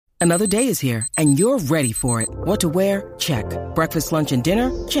Another day is here, and you're ready for it. What to wear? Check. Breakfast, lunch, and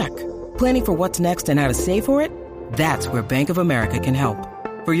dinner? Check. Planning for what's next and how to save for it? That's where Bank of America can help.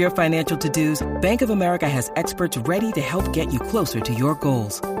 For your financial to-dos, Bank of America has experts ready to help get you closer to your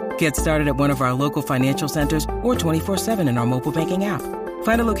goals. Get started at one of our local financial centers or 24/7 in our mobile banking app.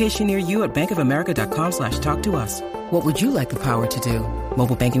 Find a location near you at bankofamerica.com/talktous. What would you like the power to do?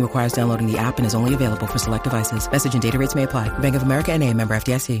 Mobile banking requires downloading the app and is only available for select devices. Message and data rates may apply. Bank of America N.A., member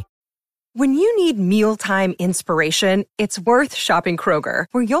FDIC. When you need mealtime inspiration, it's worth shopping Kroger,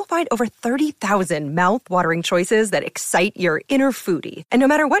 where you'll find over 30,000 mouth-watering choices that excite your inner foodie. And no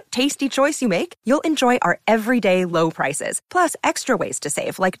matter what tasty choice you make, you'll enjoy our everyday low prices, plus extra ways to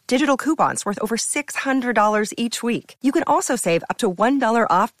save, like digital coupons worth over $600 each week. You can also save up to $1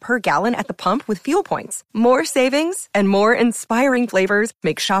 off per gallon at the pump with fuel points. More savings and more inspiring flavors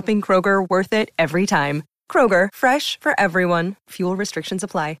make shopping Kroger worth it every time. Kroger, fresh for everyone. Fuel restrictions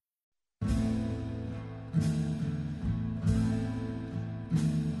apply.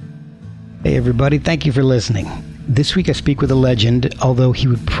 Hey everybody, thank you for listening. This week I speak with a legend, although he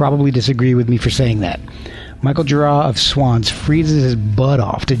would probably disagree with me for saying that. Michael Gira of Swans freezes his butt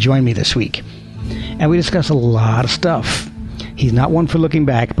off to join me this week. And we discuss a lot of stuff. He's not one for looking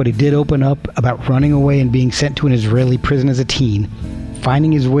back, but he did open up about running away and being sent to an Israeli prison as a teen,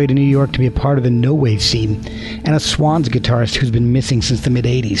 finding his way to New York to be a part of the no-wave scene, and a Swans guitarist who's been missing since the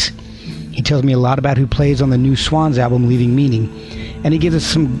mid-'80s. He tells me a lot about who plays on the new Swans album, Leaving Meaning, and he gives us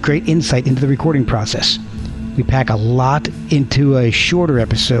some great insight into the recording process. We pack a lot into a shorter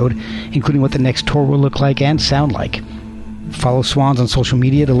episode, including what the next tour will look like and sound like. Follow Swans on social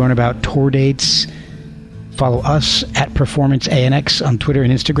media to learn about tour dates. Follow us at Performance ANX on Twitter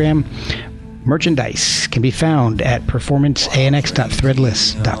and Instagram. Merchandise can be found at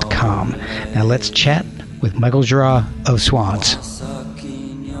performanceanx.threadless.com. Now let's chat with Michael Gira of Swans.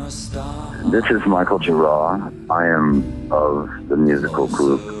 This is Michael Gira. I am of the musical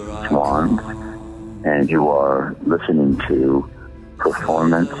group Swans, and you are listening to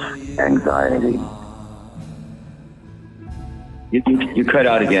Performance Anxiety. You cut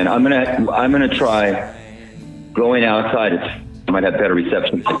out again. I'm gonna try going outside. I might have better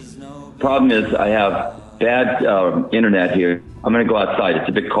reception. Problem is I have bad internet here. I'm gonna go outside. It's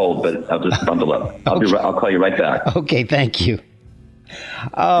a bit cold, but I'll just bundle up. I'll call you right back. Okay, thank you.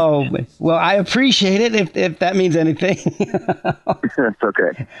 Oh, well, I appreciate it if that means anything. It's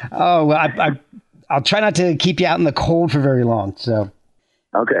okay. Oh, well, I'll try not to keep you out in the cold for very long. So,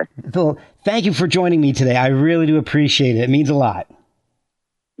 okay. Phil, thank you for joining me today. I really do appreciate it. It means a lot.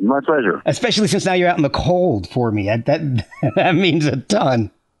 My pleasure. Especially since now you're out in the cold for me. That means a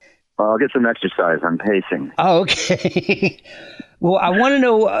ton. I'll get some exercise. I'm pacing. Oh, okay. Well, I want to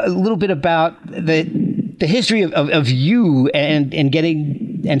know a little bit about the history of you and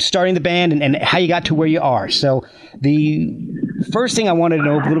getting and starting the band and how you got to where you are. So the first thing I wanted to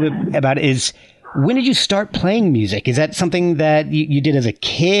know a little bit about is, when did you start playing music? Is that something that you did as a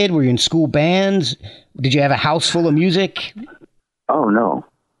kid? Were you in school bands? Did you have a house full of music? Oh, no.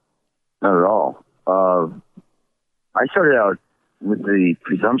 Not at all. I started out with the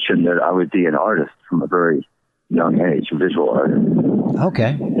presumption that I would be an artist from a very young age, a visual artist.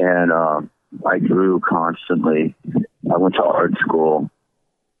 Okay. And I grew constantly. I went to art school.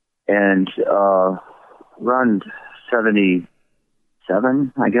 And around 77,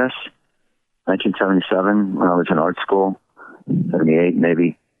 I guess, 1977, when I was in art school, 78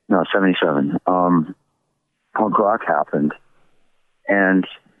 maybe, no, 77, punk rock happened. And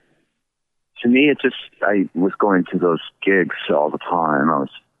to me, I was going to those gigs all the time. I was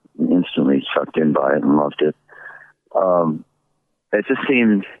instantly sucked in by it and loved it. It just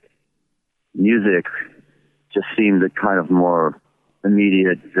seemed, music just seemed a kind of more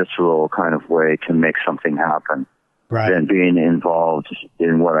immediate, visceral kind of way to make something happen, right, than being involved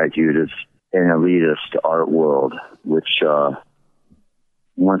in what I viewed as an elitist art world, which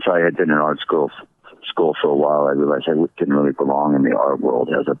once I had been in art school for a while, I realized I didn't really belong in the art world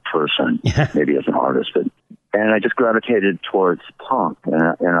as a person, maybe as an artist. And I just gravitated towards punk,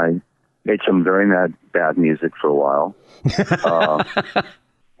 and I made some very bad music for a while,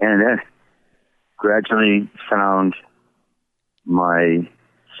 and then gradually found my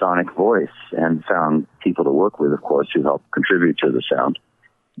sonic voice and found people to work with, of course, who helped contribute to the sound,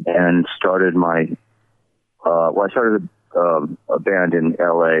 and started I started a band in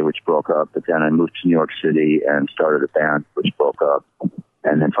L.A. which broke up, but then I moved to New York City and started a band which broke up.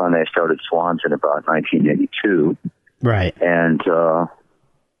 And then finally I started Swans in about 1982. Right. And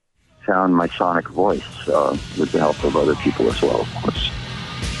found my sonic voice with the help of other people as well, of course.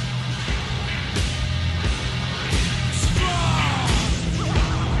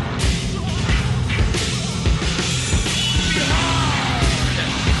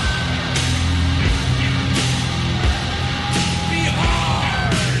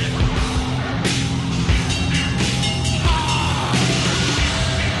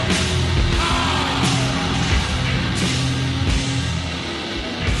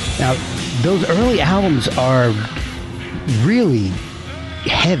 Now, those early albums are really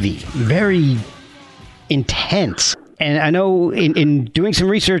heavy, very intense. And I know in doing some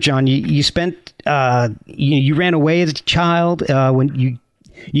research on you, you spent, you ran away as a child when you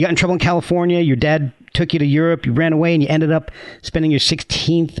got in trouble in California. Your dad took you to Europe. You ran away and you ended up spending your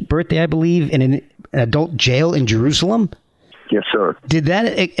 16th birthday, I believe, in an adult jail in Jerusalem. Yes, sir. Did that?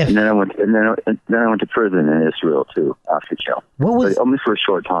 And then I went to prison in Israel too after jail. What was? But only for a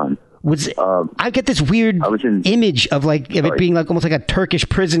short time. I get this weird image of it being like almost like a Turkish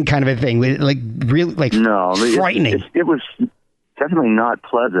prison kind of a thing, like really like frightening. It was definitely not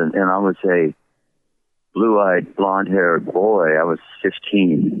pleasant, and I was a blue-eyed, blonde-haired boy. I was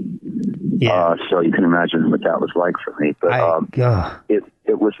 15, so you can imagine what that was like for me. But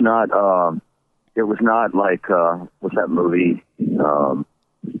it was not. It was not like what's that movie? I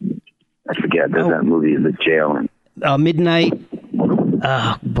forget. There's that movie, The Jail. Midnight.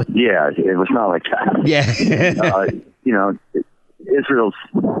 Yeah, it was not like that. Yeah. Israel's,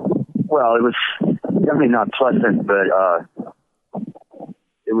 well, it was definitely not pleasant, but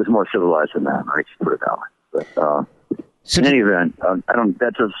it was more civilized than that. I just put it that way. But in any event,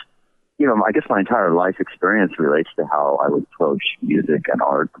 I guess my entire life experience relates to how I would approach music and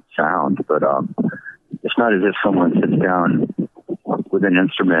art and sound, but it's not as if someone sits down with an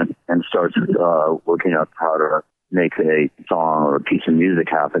instrument and starts working out how to make a song or a piece of music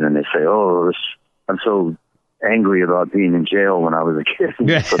happen, and they say, I'm so angry about being in jail when I was a kid,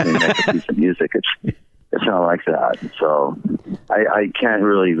 so they make a piece of music. It's not like that. So I can't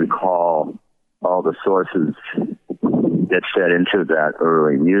really recall all the sources that fed into that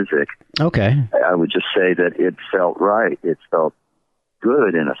early music. Okay. I would just say that it felt right. It felt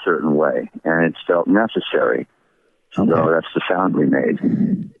good in a certain way, and it felt necessary. Okay. So that's the sound we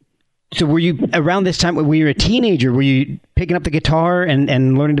made. So were you, around this time, when you were a teenager, were you picking up the guitar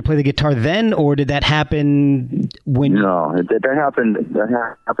and learning to play the guitar then, or did that happen when... No, that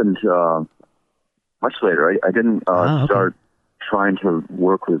happened much later. I didn't start trying to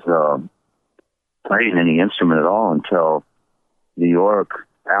work with playing any instrument at all until New York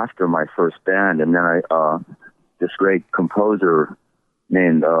after my first band. And then this great composer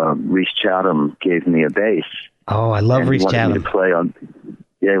named Rhys Chatham gave me a bass. Oh, I love Rhys Chatham.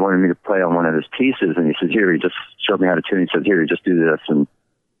 He wanted me to play on one of his pieces, and he said, here, he just showed me how to tune. He said, here, just do this. And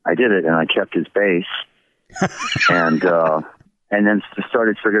I did it, and I kept his bass. and then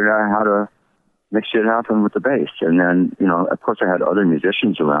started figuring out how to make shit happen with the bass. And then, of course, I had other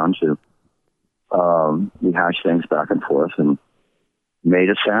musicians around to we hashed things back and forth and made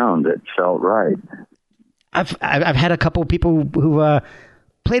a sound that felt right. I've had a couple of people who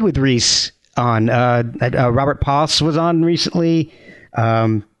played with Rhys on. Robert Poss was on recently.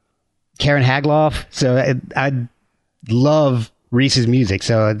 Karen Hagloff. So I love Rhys's music.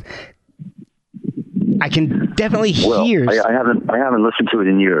 So I can definitely hear. I haven't listened to it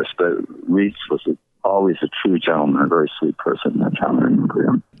in years, but Rhys was always a true gentleman, a very sweet person. That's how I remember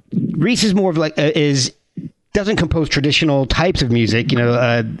him. Rhys is more of doesn't compose traditional types of music,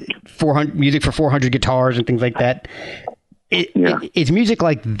 400 music for 400 guitars and things like that. Is music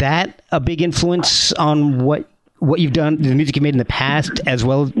like that a big influence on what you've done, the music you made in the past, as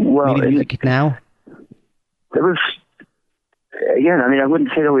well as the music now? There was, again, I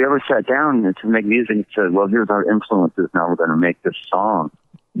wouldn't say that we ever sat down to make music and said, well, here's our influences, now we're going to make this song.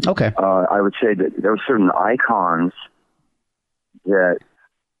 Okay. I would say that there were certain icons that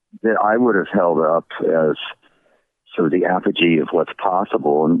I would have held up as sort of the apogee of what's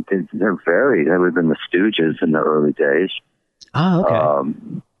possible, and they're varied. There would have been the Stooges in the early days. Oh, okay.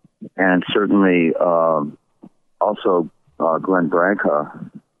 And certainly also Glenn Branca.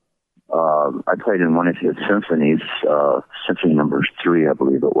 I played in one of his symphonies, Symphony Number 3, I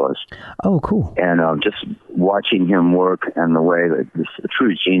believe it was. Oh, cool. And just watching him work and the way that this a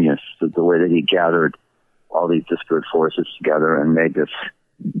true genius, the way that he gathered all these disparate forces together and made this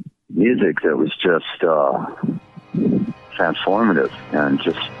music that was just transformative, and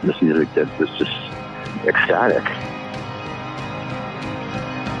just this music that was just ecstatic.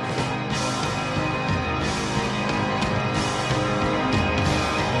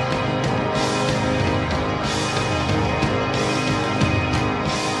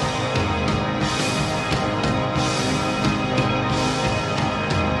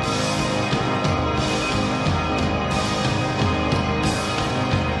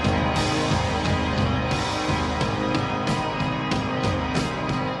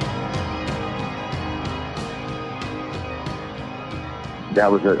 That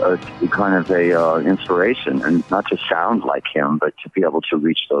was a kind of a inspiration, and not to sound like him, but to be able to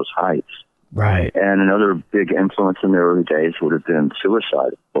reach those heights. Right. And another big influence in the early days would have been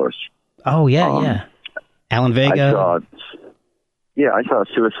Suicide, of course. Oh, yeah. Alan Vega. I saw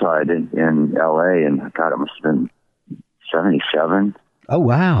Suicide in L.A. and God, it must have been 77. Oh,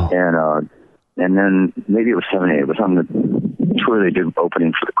 wow. And then maybe it was 78. It was on the tour they did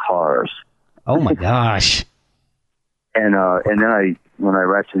opening for the Cars. Oh my gosh. And then when I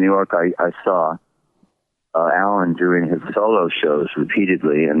arrived to New York, I saw Alan doing his solo shows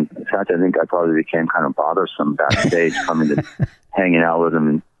repeatedly. And in fact, I think I probably became kind of bothersome backstage, hanging out with him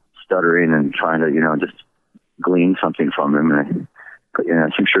and stuttering and trying to, just glean something from him. And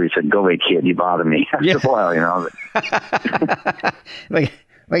I'm sure he said, "Go away, kid, you bother me." After a while, like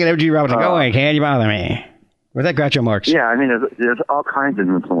an M.G. Robinson, "Go away, kid, you bother me." Was that Groucho Marx? Yeah, I mean, there's all kinds of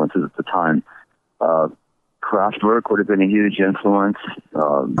influences at the time. Kraftwerk would have been a huge influence.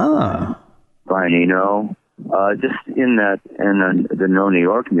 Brian Eno. Just in that, and then the No New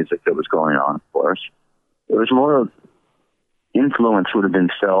York music that was going on, of course. It was more influence would have been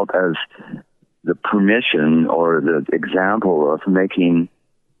felt as the permission or the example of making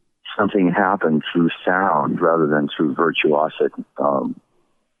something happen through sound rather than through virtuosic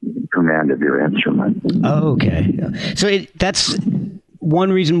command of your instrument. Okay. So that's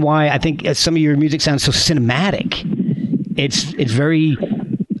one reason why I think some of your music sounds so cinematic. It's very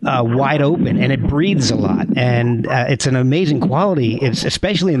wide open, and it breathes a lot, and it's an amazing quality. It's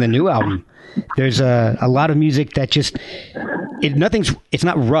especially in the new album. There's a lot of music that just it's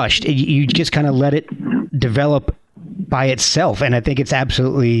not rushed. You just kind of let it develop by itself, and I think it's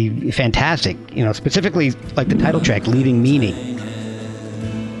absolutely fantastic. Specifically like the title track, "Leaving Meaning."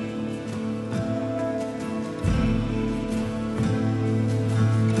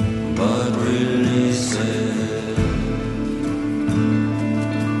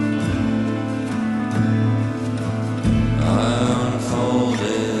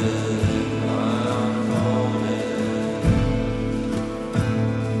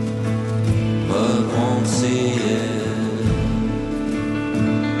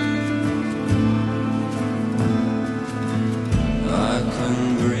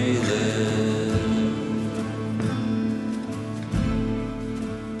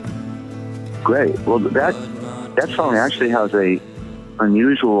 Great. Well, that song actually has a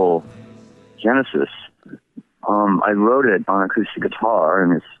unusual genesis. I wrote it on acoustic guitar,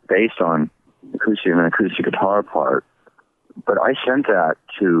 and it's based on an acoustic guitar part. But I sent that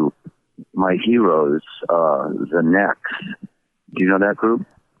to my heroes, the Necks. Do you know that group?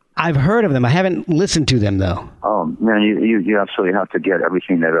 I've heard of them. I haven't listened to them, though. Oh, man, you absolutely have to get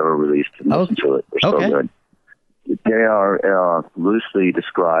everything they've ever released and listen to it. They're so good. They are loosely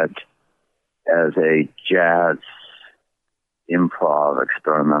described as a jazz improv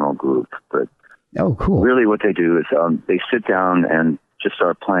experimental group, but cool. Really what they do is they sit down and just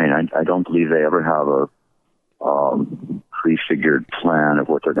start playing. I don't believe they ever have a prefigured plan of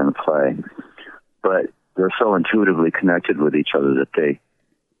what they're going to play, but they're so intuitively connected with each other that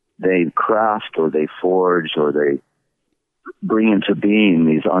they craft or they forge or they bring into being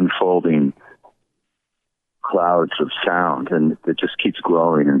these unfolding clouds of sound, and it just keeps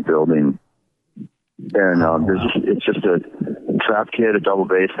growing and building. And it's just a trap kit, a double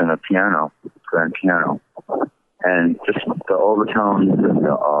bass, and a grand piano, and just the overtones and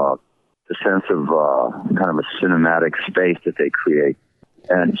the sense of kind of a cinematic space that they create.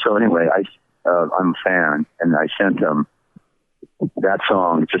 And so anyway, I'm a fan, and I sent them that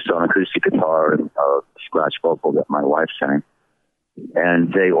song just on acoustic guitar and scratch vocal that my wife sang,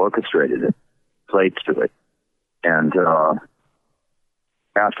 and they orchestrated it, played to it, and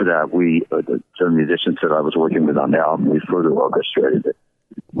after that, the musicians that I was working with on the album, we further orchestrated it.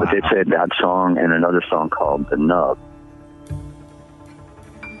 Wow. But they played that song and another song called "The Nub."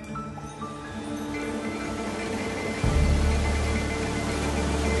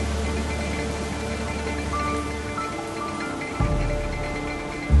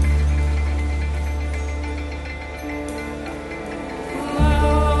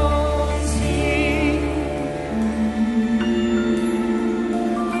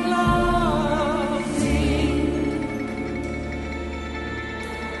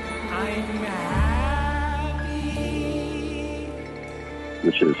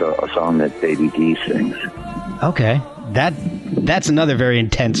 Which is a song that Baby D sings. Okay, that's another very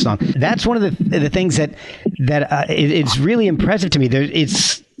intense song. That's one of the things that it's really impressive to me.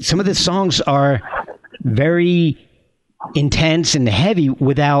 It's some of the songs are very intense and heavy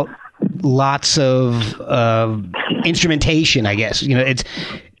without lots of instrumentation. I guess the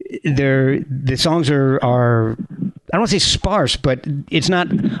songs are I don't want to say sparse, but it's not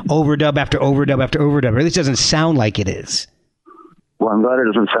overdub after overdub after overdub. Or at least it doesn't sound like it is. Well, I'm glad it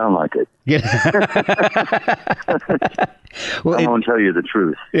doesn't sound like it. Yeah. Well, I won't tell you the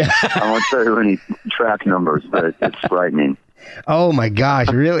truth. Yeah. I won't tell you any track numbers, but it's frightening. Oh my gosh!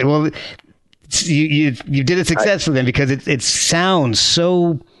 Really? Well, you did it successfully then, because it sounds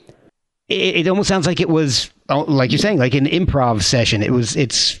so. It almost sounds like it was, like you're saying, like an improv session.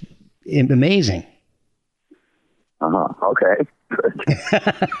 It's amazing. Okay. Good.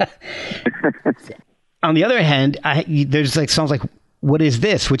 On the other hand, there's like songs like "What Is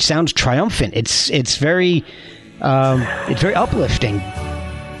This," which sounds triumphant. It's very uplifting.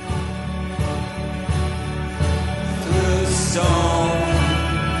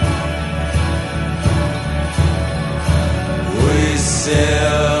 We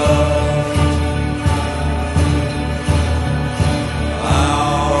sail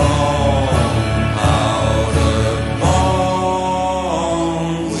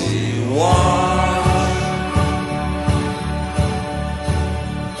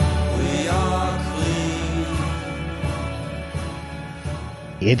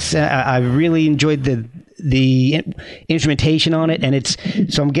It's I really enjoyed the instrumentation on it, and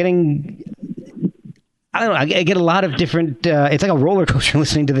I'm getting, I don't know, I get a lot of different. It's like a roller coaster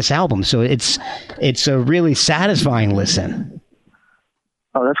listening to this album, so it's a really satisfying listen.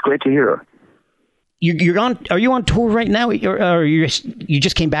 Oh, that's great to hear. You're on? Are you on tour right now, or you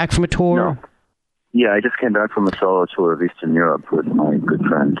just came back from a tour? No. Yeah, I just came back from a solo tour of Eastern Europe with my good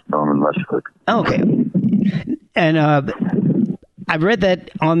friend Norman Westwood. Oh, okay, and I read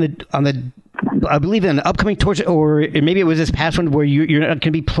that on the I believe in an upcoming tour, or maybe it was this past one, where you're going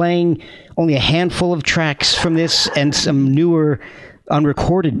to be playing only a handful of tracks from this and some newer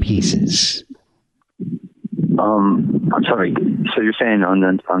unrecorded pieces. I'm sorry. So you're saying on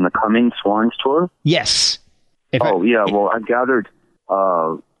the coming Swans tour? Yes. Yeah. Well, I've gathered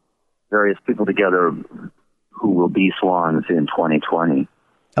various people together who will be Swans in 2020.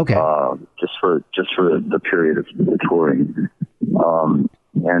 Okay. Just for the period of the touring.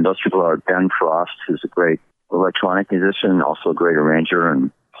 And those people are Ben Frost, who's a great electronic musician, also a great arranger and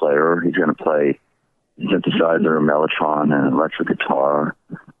player. He's going to play synthesizer, mellotron, and electric guitar.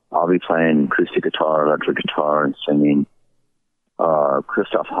 I'll be playing acoustic guitar, electric guitar, and singing.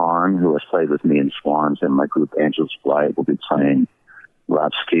 Christoph Hahn, who has played with me in Swans and my group Angels Flight, will be playing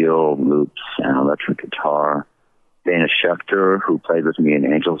lap steel, loops, and electric guitar. Dana Schechter, who played with me in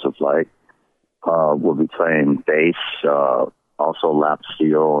Angels of Light, will be playing bass, also lap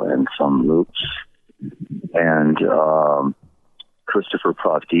steel and some loops. And Christopher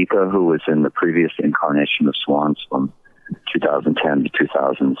Pravdika, who was in the previous incarnation of Swans from 2010 to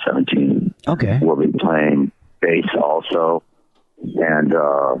 2017, will be playing bass also, and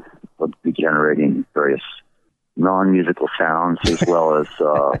will be generating various non-musical sounds, as well as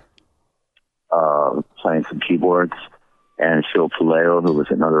playing some keyboards. And Phil Puleo, who was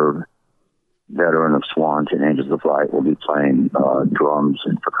another veteran of Swans and Angels of Light, will be playing drums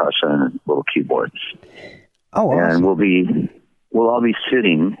and percussion and little keyboards. Oh, awesome. And we'll all be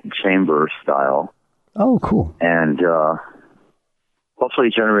sitting chamber style. Oh, cool. And hopefully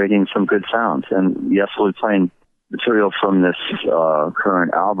generating some good sounds. And yes, we'll be playing material from this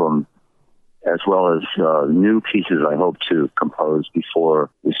current album, as well as new pieces I hope to compose before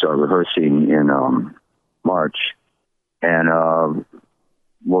we start rehearsing in March. And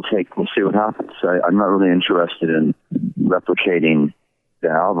we'll see what happens. I'm not really interested in replicating the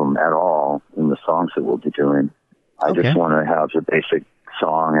album at all in the songs that we'll be doing. I just want to have the basic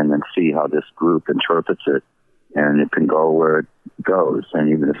song and then see how this group interprets it. And it can go where it goes. And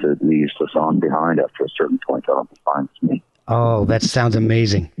even if it leaves the song behind after a certain point, that'll be fine with me. Oh, that sounds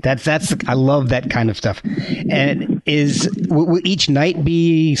amazing. That's I love that kind of stuff. And will each night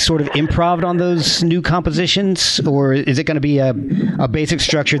be sort of improv on those new compositions, or is it going to be a basic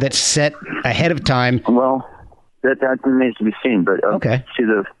structure that's set ahead of time? Well, that remains to be seen. But see,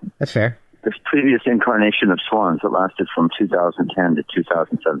 that's fair. This previous incarnation of Swans that lasted from 2010 to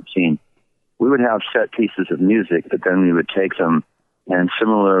 2017, we would have set pieces of music, but then we would take them, and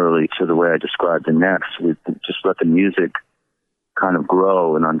similarly to the way I described the next, we'd just let the music kind of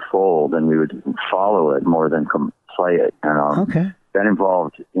grow and unfold, and we would follow it more than play it. And that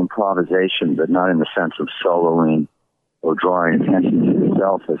involved improvisation, but not in the sense of soloing or drawing attention to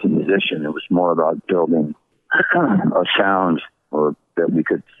yourself as a musician. It was more about building a sound that we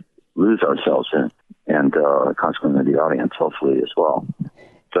could lose ourselves in, and consequently the audience, hopefully, as well.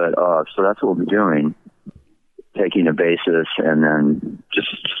 But so that's what we'll be doing, taking a basis and then just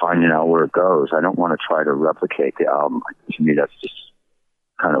finding out where it goes. I don't want to try to replicate the album. To me, that's just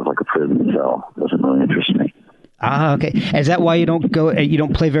kind of like a prison cell. It doesn't really interest me. Okay. Is that why you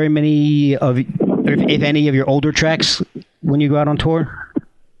don't play very many of, if any, of your older tracks when you go out on tour?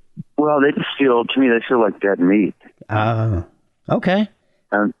 Well, they feel like dead meat. Okay.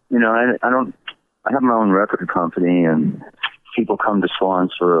 And, I have my own record company, and people come to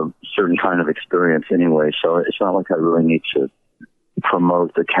Swans for a certain kind of experience anyway, so it's not like I really need to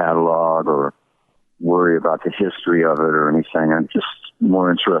promote the catalog or worry about the history of it or anything. I'm just more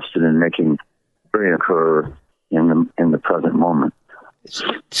interested in making it occur in the present moment. So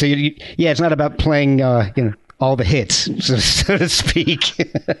it's not about playing all the hits, so to speak.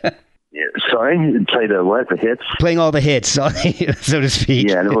 Sorry, play the what? The hits? Playing all the hits, so to speak.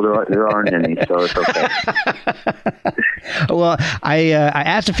 Yeah, well, there aren't any, so it's okay. Well, I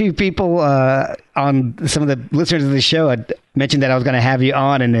asked a few people on some of the listeners of the show. I mentioned that I was going to have you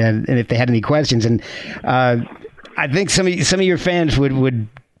on, and if they had any questions, and I think some of your fans would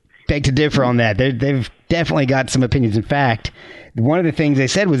beg to differ on that. They've definitely got some opinions. In fact, one of the things they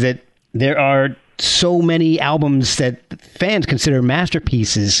said was that there are so many albums that fans consider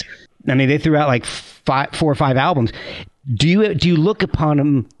masterpieces. I mean, they threw out like 4 or 5 albums. Do you look upon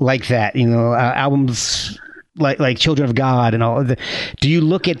them like that? Albums like Children of God and all of the. Do you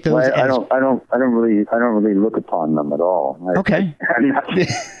look at those? Well, I don't really look upon them at all. Okay,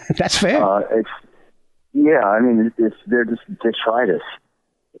 that's fair. They're just detritus.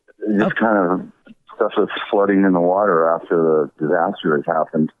 This kind of stuff that's floating in the water after the disaster has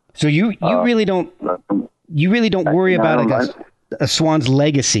happened. So you really don't worry about a Swan's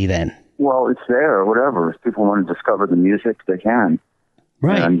legacy then? Well, it's there, whatever. If people want to discover the music, they can.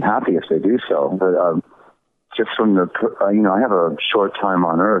 Right. And I'm happy if they do so. But just from I have a short time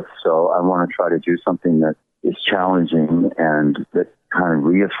on Earth, so I want to try to do something that is challenging and that kind of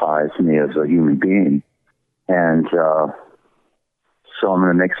reifies me as a human being. And so I'm going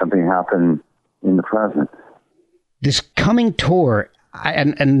to make something happen in the present. This coming tour,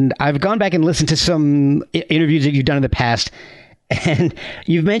 and I've gone back and listened to some interviews that you've done in the past, and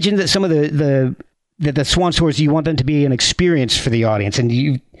you've mentioned that some of the Swan tours, you want them to be an experience for the audience, and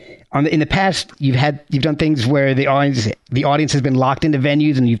in the past you've done things where the audience has been locked into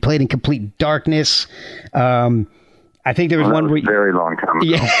venues and you've played in complete darkness. I think there was one where a very long time ago.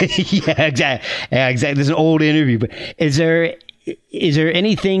 Yeah, exactly. There's an old interview, but is there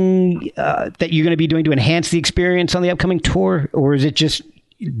anything that you're going to be doing to enhance the experience on the upcoming tour, or is it just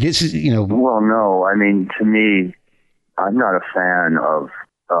this is Well, no. I mean, to me, I'm not a fan of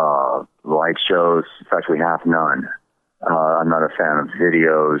light shows. In fact, we have none. I'm not a fan of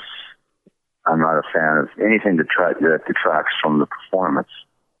videos. I'm not a fan of anything that detracts from the performance.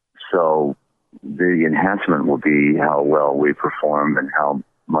 So the enhancement will be how well we perform and how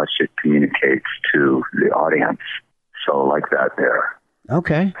much it communicates to the audience. So like that there.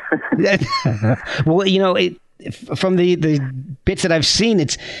 Okay. Well, from the bits that I've seen,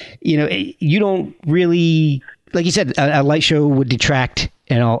 it's, you don't really, like you said, a light show would detract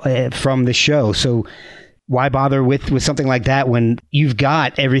from the show. So why bother with something like that when you've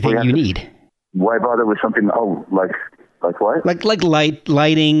got everything you need? Why bother with something? Oh, like what? Like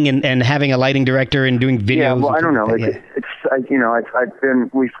lighting and having a lighting director and doing videos. Yeah, well, I don't know.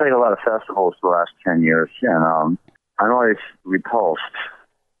 We've played a lot of festivals the last 10 years, and I'm always repulsed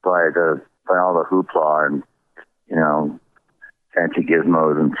by all the hoopla and fancy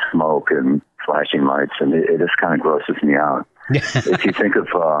gizmos and smoke and flashing lights, and it just kind of grosses me out. If you think of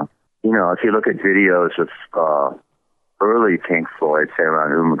if you look at videos of early Pink Floyd, say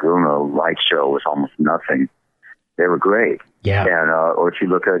around Uma Guma, light show was almost nothing. They were great. Yeah. And or if you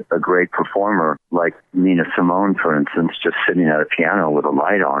look at a great performer like Nina Simone, for instance, just sitting at a piano with a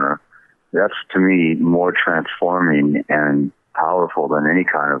light on her, that's to me more transforming and powerful than any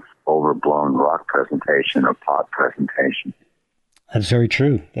kind of overblown rock presentation or pop presentation. That's very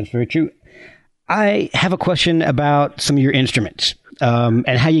true. I have a question about some of your instruments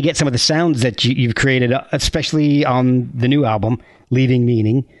and how you get some of the sounds that you've created, especially on the new album, Leaving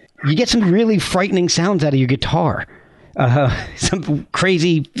Meaning. You get some really frightening sounds out of your guitar. Some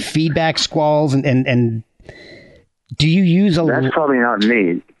crazy feedback squalls and do you use a... That's probably not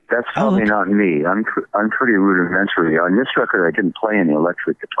me. Not me. I'm pretty rudimentary. On this record, I didn't play any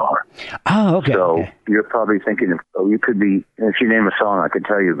electric guitar. Oh, okay. So you're probably thinking you could be, if you name a song, I could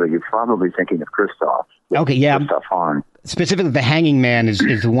tell you, but you're probably thinking of Christoph. Okay, yeah. Christoph Hahn. Specifically, The Hanging Man is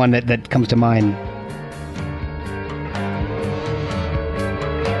the one that comes to mind.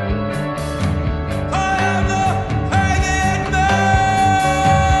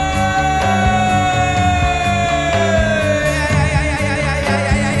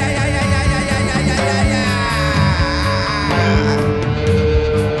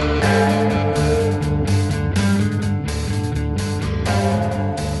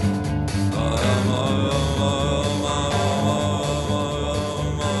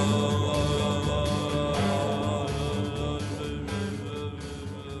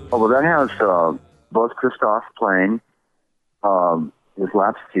 Oh, well, that has both Christoph playing with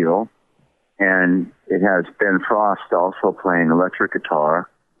lap steel, and it has Ben Frost also playing electric guitar,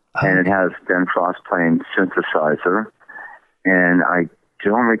 and it has Ben Frost playing synthesizer, and I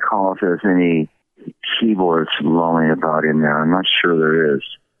don't recall if there's any keyboards blowing about in there. I'm not sure there is.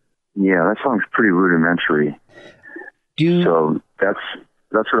 Yeah, that song's pretty rudimentary. So that's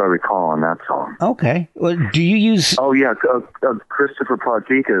what I recall on that song. Okay. Well, do you use... Oh, yeah. Christopher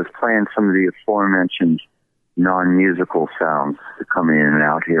Podvika is playing some of the aforementioned non-musical sounds that come in and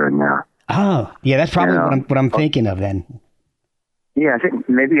out here and there. Oh, yeah, that's probably what I'm thinking of then. Yeah, I think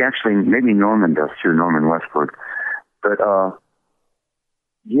maybe Norman does too, Norman Westbrook. But,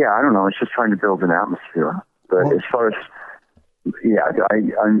 yeah, I don't know. It's just trying to build an atmosphere. But as far as... Yeah,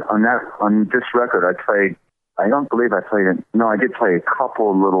 on this record, I don't believe I played it. No, I did play a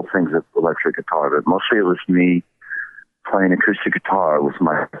couple little things with electric guitar, but mostly it was me playing acoustic guitar with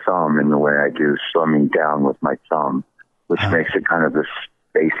my thumb in the way I do, strumming down with my thumb, which makes it kind of this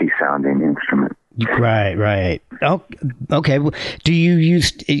bassy sounding instrument. Right. Oh, okay. Do you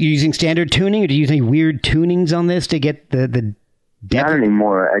using standard tuning, or do you use any weird tunings on this to get the depth? Not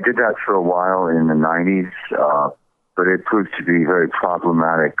anymore. I did that for a while in the 90s, but it proved to be very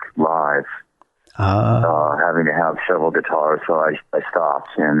problematic live. Having to have several guitars, so I stopped.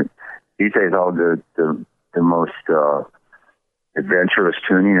 And these days, all the most adventurous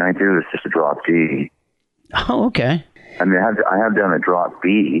tuning I do is just a drop D. Oh, okay. I mean, I have done a drop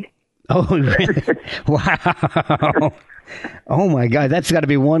B. Oh, really? Wow! Oh my God, that's got to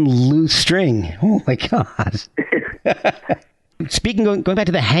be one loose string. Oh my God. Going back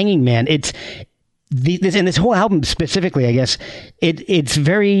to the Hanging Man, it's this whole album specifically, I guess it's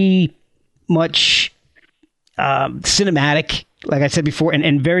very much cinematic, like I said before,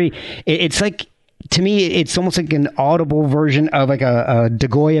 and very, it's like, to me, it's almost like an audible version of like a De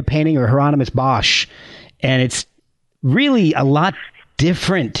Goya painting or Hieronymus Bosch, and it's really a lot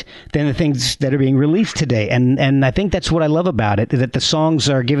different than the things that are being released today, and I think that's what I love about it, is that the songs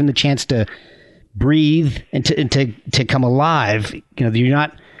are given the chance to breathe and to come alive. You know, you're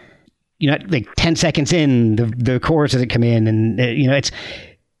not like 10 seconds in, the chorus doesn't come in, and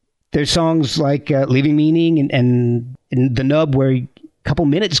there's songs like Leaving Meaning and The Nub where a couple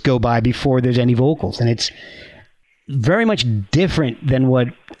minutes go by before there's any vocals, and it's very much different than what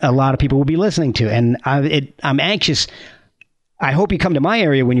a lot of people will be listening to. And I'm anxious. I hope you come to my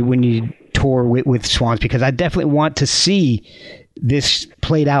area when you tour with Swans, because I definitely want to see this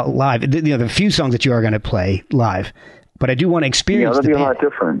played out live. The few songs that you are going to play live, but I do want to experience. Yeah, it'll be a lot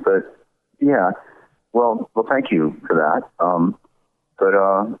different, but yeah. Well, thank you for that. But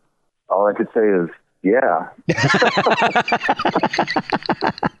all I could say is, yeah.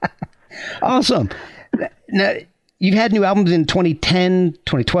 Awesome. Now, you've had new albums in 2010,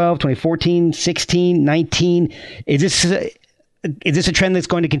 2012, 2014, 16, 19. Is this a trend that's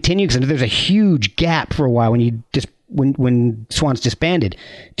going to continue? Because there's a huge gap for a while when Swans disbanded.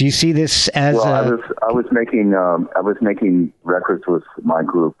 Do you see this as? Well, I was making records with my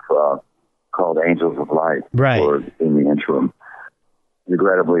group called Angels of Light, right? In the interim.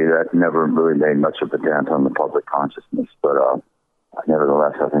 Regrettably, that never really made much of a dent on the public consciousness, but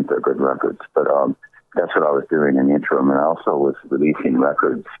nevertheless, I think they're good records. But that's what I was doing in the interim, and I also was releasing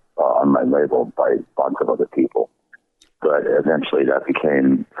records on my label by a bunch of other people. But eventually, that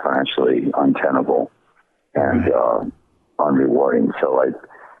became financially untenable and unrewarding. So at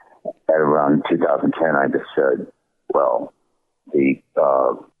around 2010, I just said, well, the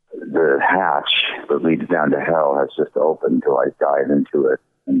hatch that leads down to hell has just opened. Do I dive into it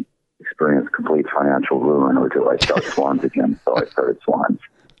and experience complete financial ruin, or do I start Swans again? So I started Swans.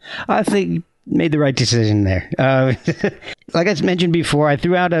 I think you made the right decision there. Like I mentioned before, I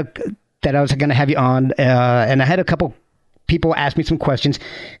threw out that I was going to have you on, and I had a couple people ask me some questions,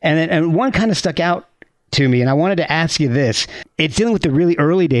 and one kind of stuck out to me, and I wanted to ask you this. It's dealing with the really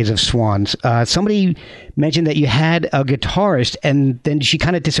early days of Swans. Somebody mentioned that you had a guitarist, and then she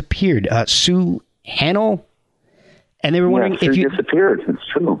kind of disappeared. Sue Hannell, and they were wondering if you disappeared. It's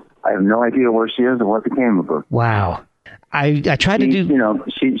true. I have no idea where she is or what became of her. Wow. I tried to do.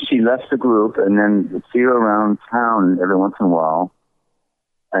 She left the group, and then would see her around town every once in a while,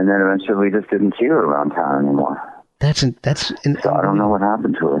 and then eventually we just didn't see her around town anymore. So I don't know what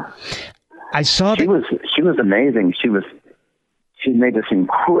happened to her. I saw she was amazing. She made this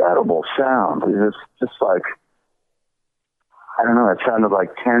incredible sound. It was just like, I don't know, it sounded like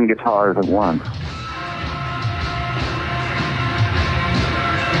 10 guitars at once.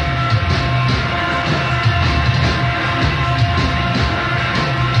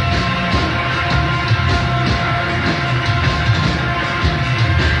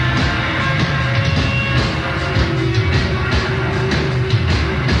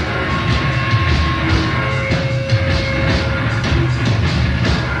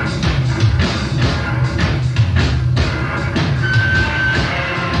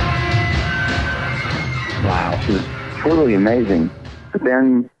 really amazing. But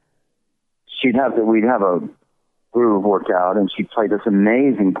then we'd have a groove worked out, and she'd play this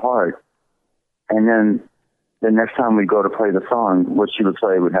amazing part. And then the next time we go to play the song, what she would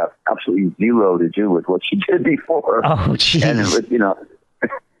play would have absolutely zero to do with what she did before. Oh, jeez. And it would,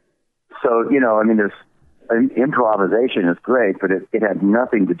 so, I mean, there's improvisation is great, but it had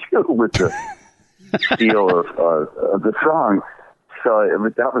nothing to do with the feel of the song. So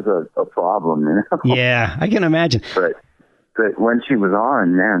that was a problem, Yeah, I can imagine. But when she was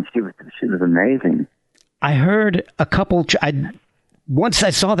on, man, she was amazing. I heard a couple. Once I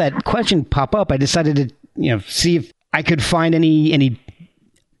saw that question pop up, I decided to see if I could find any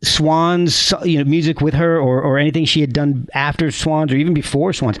Swans music with her or anything she had done after Swans or even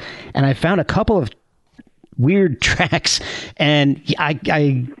before Swans, and I found a couple of weird tracks, and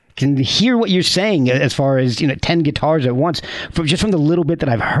I can hear what you're saying as far as 10 guitars at once from the little bit that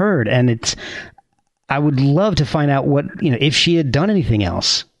I've heard, and I would love to find out what if she had done anything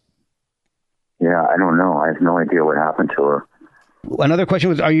else. Yeah, I don't know. I have no idea what happened to her. Another question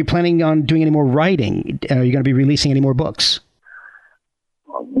was, are you planning on doing any more writing? Are you going to be releasing any more books?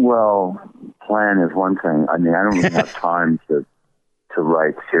 Well, plan is one thing. I mean, I don't really have time to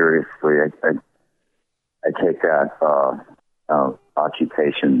write seriously. I take that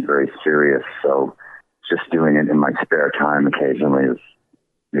occupation very serious, so just doing it in my spare time occasionally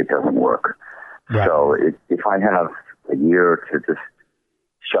it doesn't work. Right. So if I have a year to just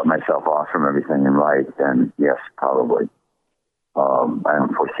shut myself off from everything and write, then yes, probably. I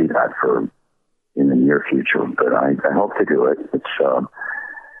don't foresee that in the near future, but I hope to do it. It's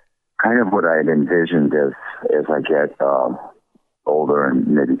kind of what I had envisioned as I get older and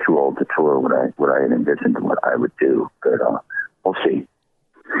maybe too old to tour, what I had envisioned and what I would do. But we'll see.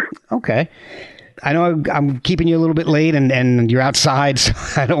 Okay. I know I'm keeping you a little bit late and you're outside, so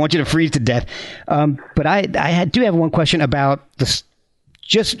I don't want you to freeze to death. But I do have one question about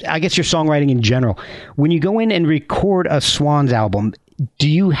I guess your songwriting in general. When you go in and record a Swans album, do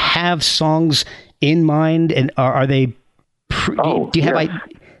you have songs in mind, and are they? Do you have? Yes.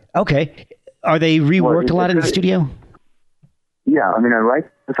 Okay, are they reworked a lot in the studio? Yeah, I mean, I write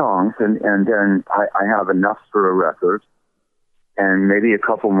the songs, and then I have enough for a record, and maybe a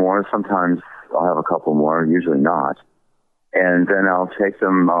couple more. Sometimes I'll have a couple more, usually not, and then I'll take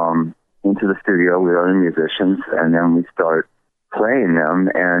them into the studio with other musicians, and then we start playing them,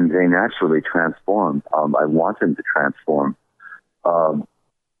 and they naturally transform. I want them to transform. On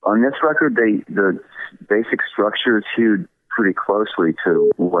this record, the basic structure is hewed pretty closely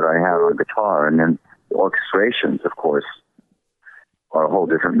to what I have on guitar, and then the orchestrations, of course, are a whole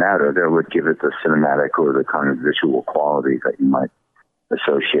different matter. That would give it the cinematic or the kind of visual quality that you might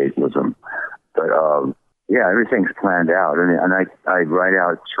associate with them. But yeah, everything's planned out, and I write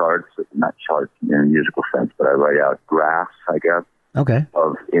out charts, not charts in a musical sense, but I write out graphs, I guess, okay,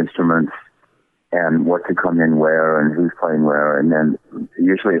 of instruments and what to come in where and who's playing where, and then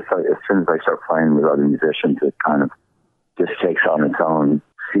usually as soon as I start playing with other musicians, it kind of just takes on its own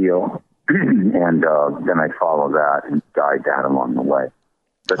feel, and then I follow that and guide that along the way.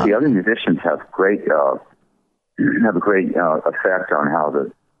 But the other musicians have a great effect on how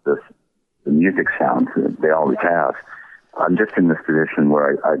the music sounds. They always have. I'm just in this position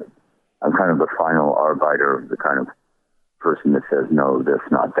where I'm kind of the final arbiter, the kind of person that says, no, this,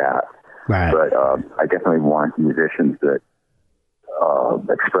 not that. Right. But I definitely want musicians that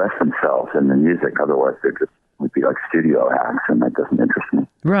express themselves in the music. Otherwise, they just would be like studio acts, and that doesn't interest me.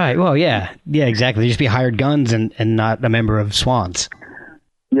 Right. Well, yeah. Yeah, exactly. They just be hired guns and not a member of Swans.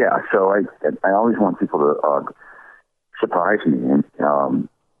 Yeah, so I always want people to surprise me, and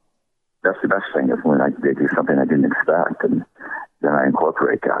that's the best thing is when they do something I didn't expect, and then I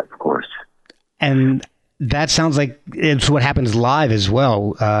incorporate that, of course. And that sounds like it's what happens live as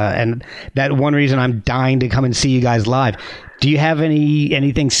well. And that one reason I'm dying to come and see you guys live. Do you have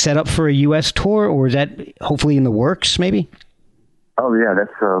anything set up for a U.S. tour, or is that hopefully in the works, maybe? Oh, yeah,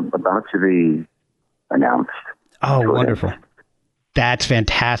 that's about to be announced. Oh, wonderful. That's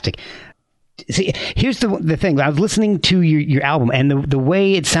fantastic. See, here's the thing. I was listening to your album, and the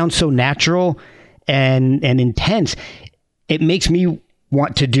way it sounds so natural and intense, it makes me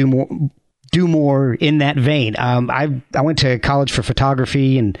want to do more in that vein. I went to college for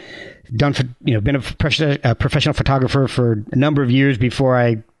photography and been a professional photographer for a number of years before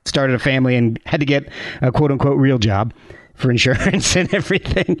I started a family and had to get a quote unquote real job for insurance and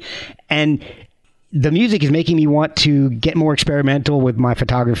everything. And the music is making me want to get more experimental with my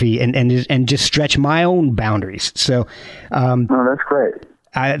photography and just stretch my own boundaries. So, that's great.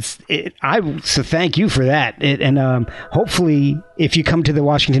 So thank you for that. And hopefully, if you come to the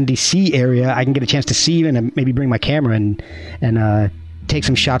Washington, D.C. area, I can get a chance to see you and maybe bring my camera and take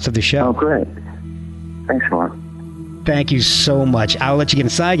some shots of the show. Oh, great. Thanks, Mark. Thank you so much. I'll let you get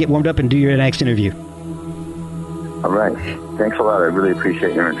inside, get warmed up, and do your next interview. All right. Thanks a lot. I really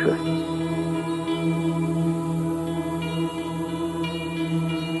appreciate your interest.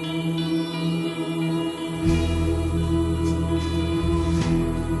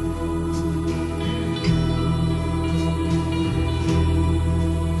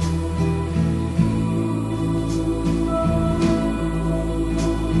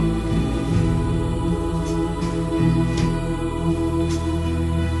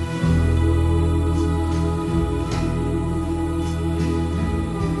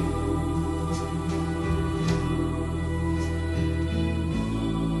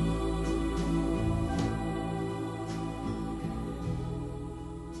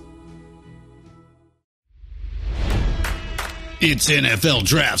 It's NFL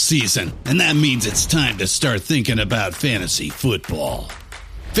draft season, and that means it's time to start thinking about fantasy football.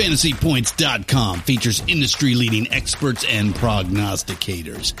 FantasyPoints.com features industry-leading experts and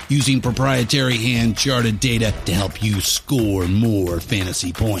prognosticators using proprietary hand-charted data to help you score more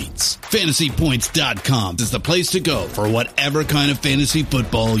fantasy points. FantasyPoints.com is the place to go for whatever kind of fantasy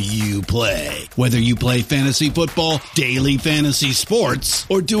football you play. Whether you play fantasy football, daily fantasy sports,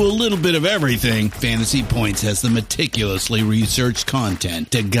 or do a little bit of everything, Fantasy Points has the meticulously researched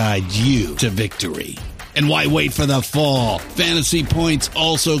content to guide you to victory. And why wait for the fall? Fantasy Points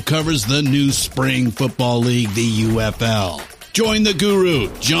also covers the new spring football league, the UFL. Join the guru,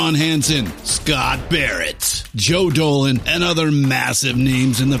 John Hansen, Scott Barrett, Joe Dolan, and other massive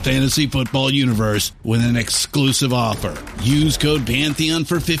names in the fantasy football universe with an exclusive offer. Use code Pantheon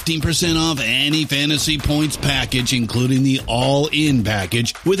for 15% off any Fantasy Points package, including the all-in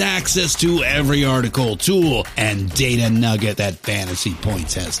package, with access to every article, tool, and data nugget that Fantasy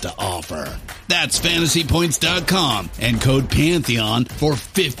Points has to offer. That's FantasyPoints.com and code Pantheon for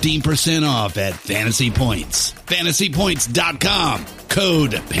 15% off at Fantasy Points. FantasyPoints.com,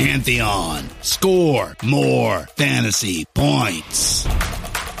 code Pantheon. Score more fantasy points.